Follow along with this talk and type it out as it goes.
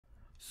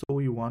So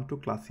we want to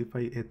classify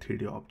a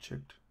 3D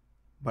object,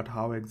 but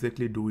how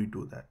exactly do we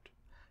do that?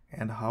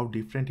 And how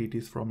different it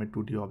is from a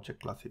 2D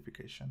object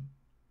classification?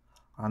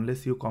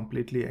 Unless you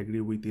completely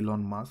agree with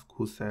Elon Musk,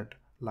 who said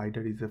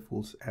LiDAR is a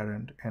fool's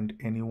errand and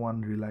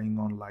anyone relying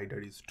on LiDAR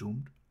is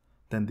doomed,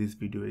 then this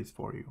video is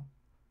for you.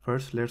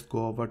 First, let's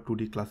go over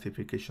 2D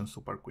classification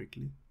super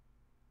quickly.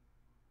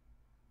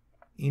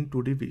 In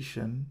 2D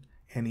vision,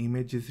 an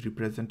image is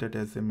represented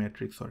as a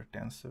matrix or a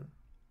tensor.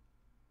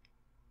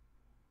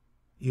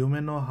 You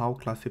may know how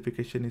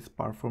classification is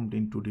performed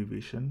in 2D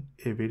vision.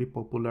 A very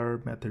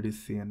popular method is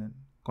CNN,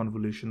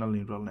 convolutional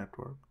neural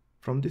network.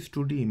 From this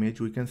 2D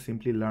image, we can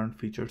simply learn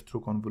features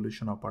through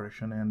convolution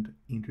operation and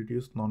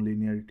introduce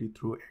nonlinearity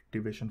through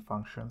activation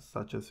functions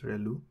such as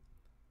ReLU.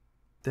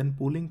 Then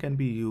pooling can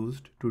be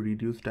used to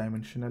reduce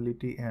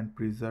dimensionality and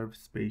preserve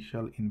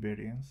spatial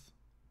invariance.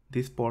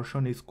 This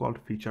portion is called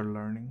feature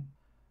learning.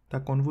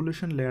 The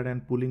convolution layer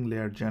and pooling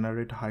layer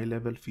generate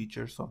high-level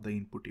features of the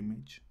input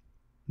image.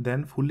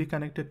 Then fully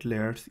connected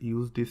layers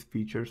use these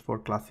features for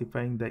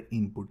classifying the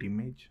input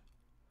image.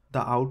 The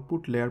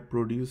output layer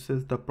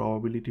produces the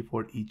probability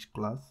for each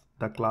class.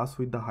 The class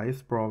with the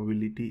highest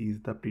probability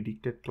is the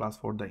predicted class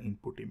for the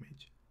input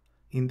image.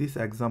 In this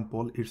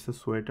example, it's a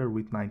sweater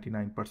with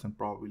 99%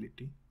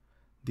 probability.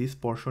 This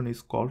portion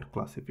is called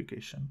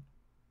classification.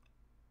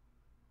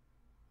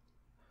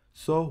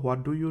 So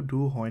what do you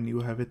do when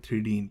you have a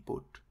 3D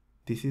input?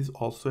 This is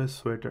also a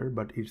sweater,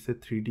 but it's a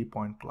 3D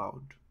point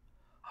cloud.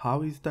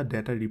 How is the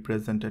data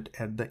represented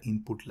at the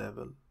input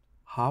level?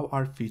 How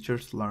are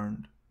features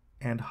learned?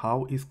 And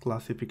how is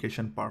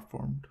classification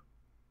performed?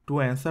 To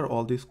answer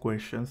all these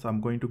questions, I'm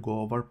going to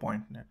go over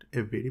PointNet,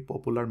 a very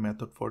popular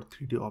method for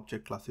 3D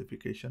object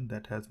classification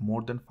that has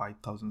more than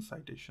 5,000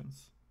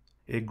 citations.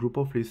 A group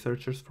of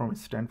researchers from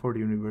Stanford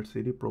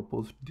University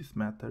proposed this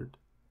method.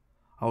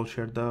 I'll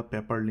share the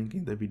paper link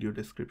in the video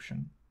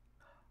description.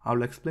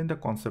 I'll explain the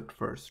concept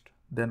first.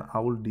 Then I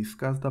will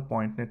discuss the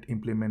PointNet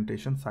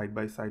implementation side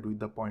by side with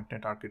the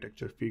PointNet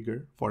architecture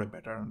figure for a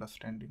better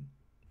understanding.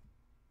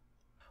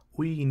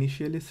 We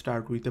initially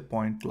start with a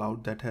point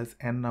cloud that has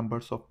n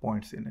numbers of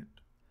points in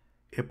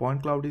it. A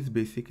point cloud is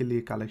basically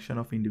a collection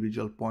of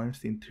individual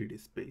points in 3D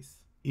space.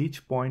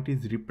 Each point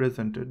is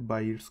represented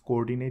by its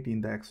coordinate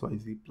in the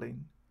XYZ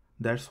plane.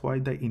 That's why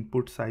the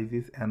input size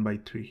is n by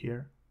 3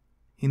 here.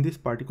 In this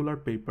particular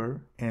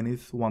paper, n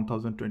is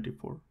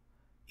 1024.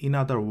 In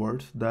other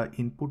words, the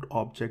input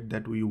object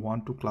that we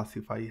want to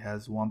classify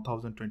has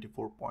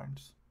 1024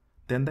 points.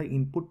 Then the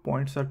input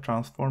points are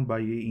transformed by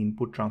a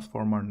input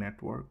transformer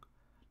network.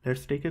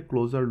 Let's take a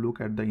closer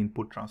look at the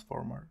input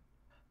transformer.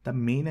 The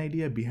main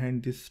idea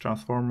behind this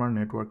transformer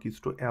network is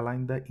to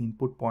align the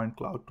input point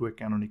cloud to a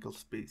canonical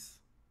space.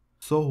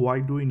 So why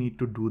do we need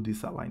to do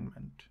this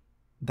alignment?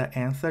 The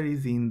answer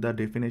is in the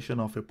definition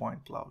of a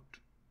point cloud.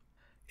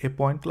 A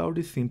point cloud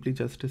is simply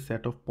just a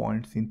set of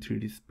points in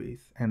 3D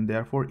space and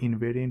therefore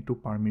invariant to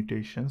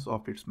permutations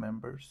of its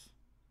members.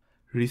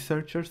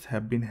 Researchers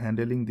have been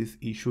handling this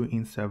issue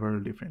in several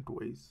different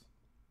ways,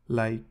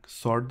 like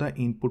sort the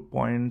input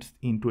points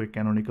into a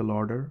canonical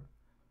order,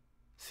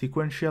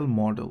 sequential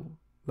model,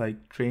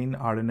 like train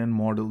RNN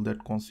model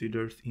that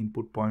considers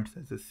input points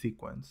as a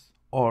sequence,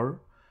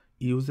 or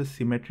use a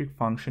symmetric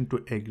function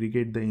to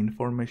aggregate the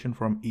information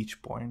from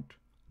each point.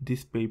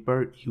 This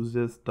paper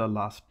uses the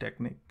last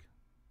technique.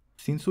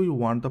 Since we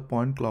want the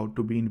point cloud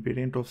to be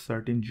invariant of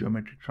certain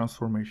geometric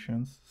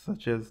transformations,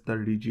 such as the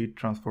rigid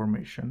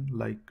transformation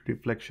like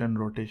reflection,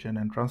 rotation,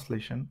 and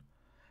translation,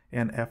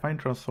 an affine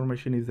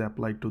transformation is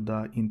applied to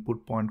the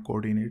input point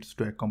coordinates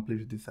to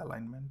accomplish this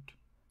alignment.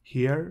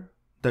 Here,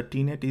 the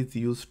TNet is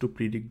used to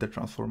predict the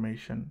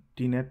transformation.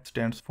 TNet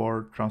stands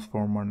for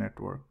Transformer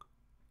Network.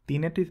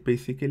 TNet is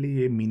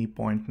basically a mini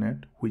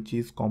PointNet, which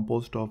is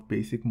composed of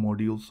basic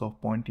modules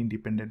of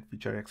point-independent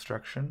feature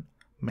extraction,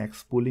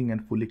 max pooling,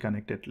 and fully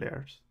connected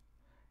layers.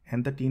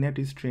 And the TNet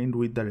is trained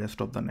with the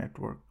rest of the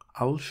network.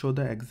 I will show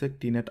the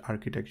exact TNet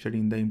architecture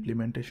in the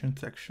implementation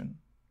section.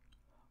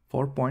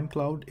 For point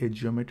cloud, a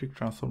geometric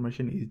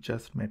transformation is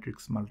just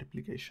matrix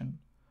multiplication.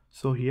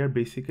 So here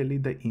basically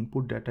the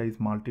input data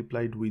is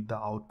multiplied with the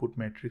output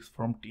matrix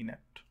from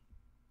TNet.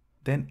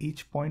 Then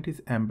each point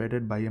is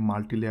embedded by a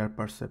multi-layer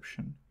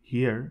perception.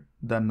 Here,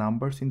 the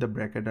numbers in the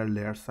bracket are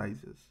layer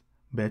sizes.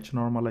 Batch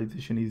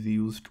normalization is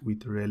used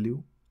with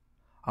ReLU.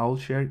 I'll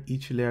share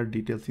each layer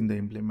details in the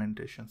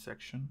implementation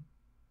section.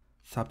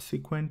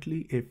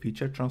 Subsequently, a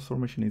feature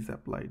transformation is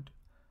applied.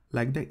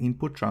 Like the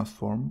input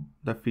transform,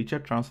 the feature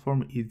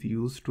transform is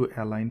used to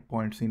align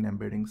points in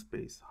embedding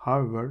space.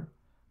 However,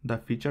 the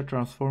feature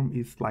transform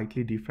is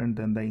slightly different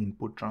than the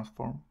input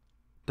transform.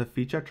 The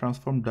feature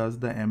transform does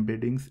the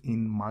embeddings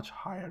in much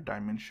higher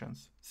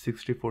dimensions,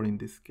 64 in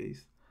this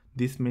case.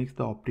 This makes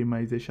the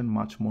optimization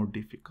much more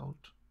difficult.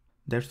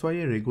 That's why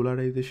a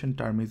regularization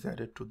term is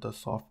added to the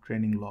soft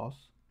training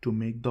loss to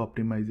make the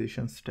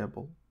optimization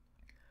stable.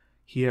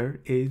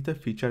 Here, A is the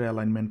feature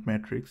alignment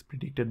matrix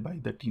predicted by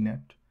the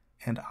TNet,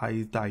 and I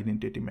is the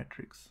identity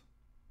matrix.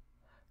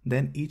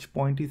 Then each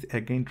point is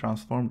again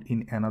transformed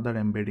in another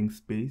embedding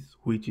space,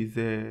 which is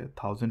a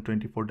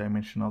 1024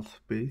 dimensional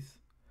space.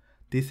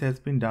 This has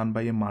been done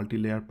by a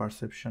multi-layer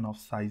perception of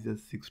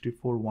sizes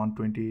 64,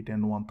 128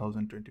 and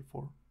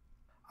 1024.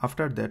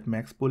 After that,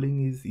 max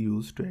pooling is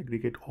used to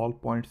aggregate all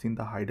points in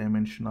the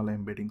high-dimensional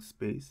embedding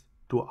space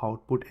to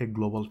output a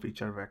global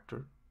feature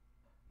vector.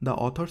 The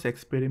authors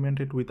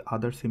experimented with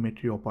other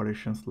symmetry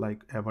operations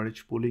like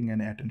average pooling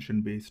and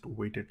attention-based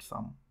weighted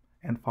sum,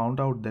 and found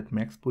out that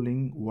max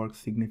pooling works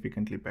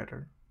significantly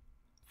better.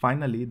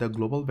 Finally, the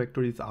global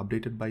vector is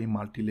updated by a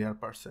multi-layer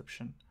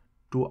perception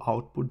to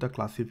output the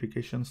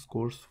classification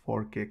scores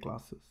for k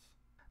classes.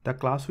 The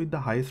class with the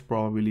highest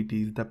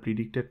probability is the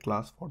predicted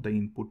class for the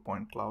input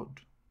point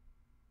cloud.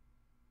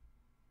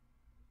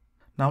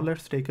 Now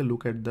let's take a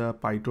look at the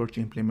PyTorch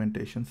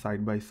implementation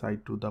side by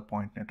side to the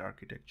PointNet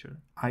architecture.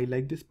 I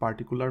like this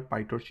particular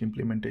PyTorch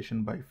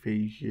implementation by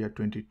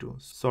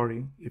Feijia22.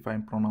 Sorry if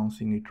I'm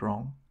pronouncing it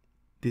wrong.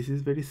 This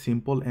is very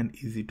simple and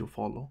easy to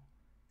follow.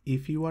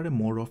 If you are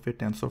more of a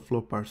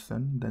TensorFlow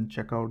person, then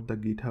check out the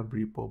GitHub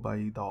repo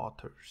by the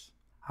authors.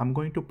 I'm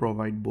going to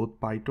provide both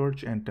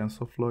PyTorch and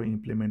TensorFlow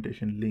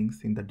implementation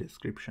links in the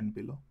description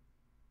below.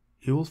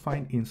 You will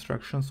find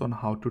instructions on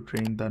how to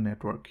train the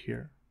network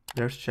here.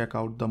 Let's check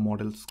out the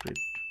model script.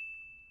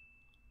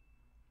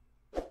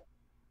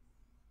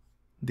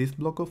 This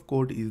block of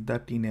code is the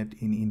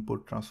TNet in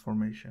input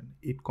transformation.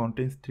 It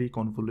contains 3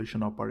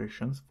 convolution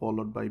operations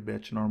followed by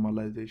batch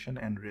normalization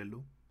and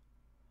ReLU.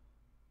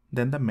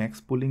 Then the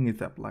max pooling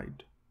is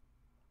applied.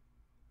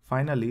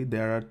 Finally,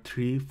 there are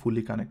 3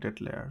 fully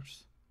connected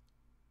layers.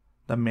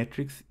 The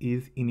matrix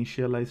is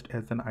initialized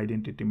as an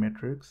identity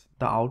matrix.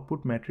 The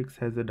output matrix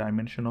has a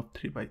dimension of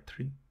 3 by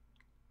 3.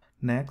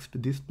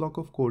 Next, this block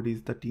of code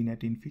is the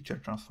TNet in feature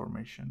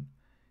transformation.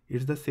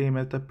 It's the same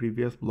as the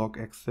previous block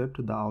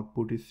except the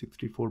output is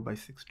 64 by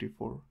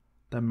 64.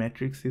 The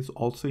matrix is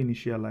also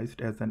initialized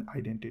as an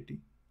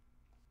identity.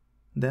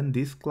 Then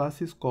this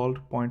class is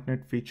called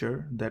PointNet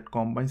feature that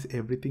combines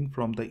everything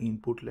from the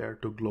input layer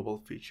to global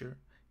feature.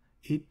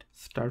 It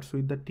starts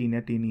with the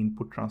TNet in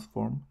input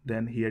transform,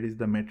 then here is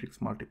the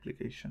matrix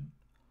multiplication.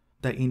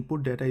 The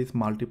input data is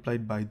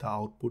multiplied by the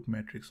output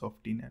matrix of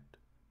TNet.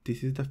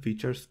 This is the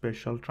feature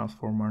special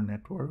transformer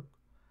network.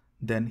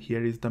 Then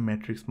here is the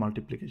matrix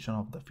multiplication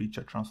of the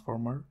feature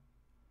transformer.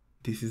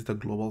 This is the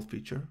global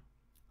feature.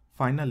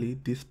 Finally,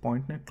 this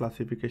PointNet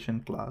classification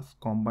class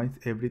combines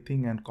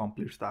everything and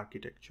completes the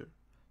architecture.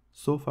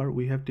 So far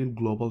we have till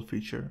global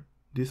feature.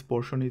 This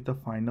portion is the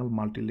final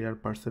multi-layer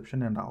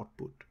perception and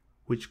output,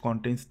 which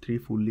contains 3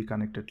 fully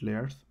connected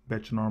layers,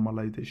 batch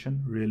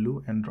normalization,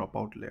 ReLU and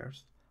dropout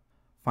layers.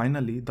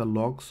 Finally, the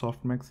log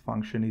softmax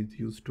function is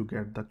used to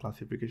get the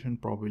classification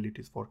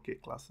probabilities for k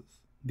classes.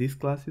 This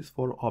class is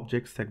for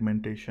object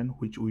segmentation,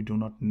 which we do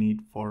not need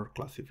for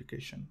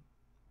classification.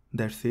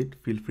 That's it.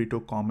 Feel free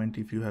to comment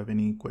if you have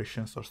any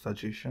questions or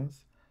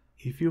suggestions.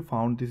 If you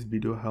found this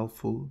video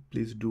helpful,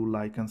 please do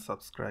like and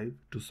subscribe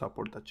to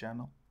support the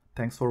channel.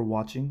 Thanks for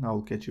watching. I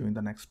will catch you in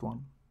the next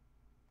one.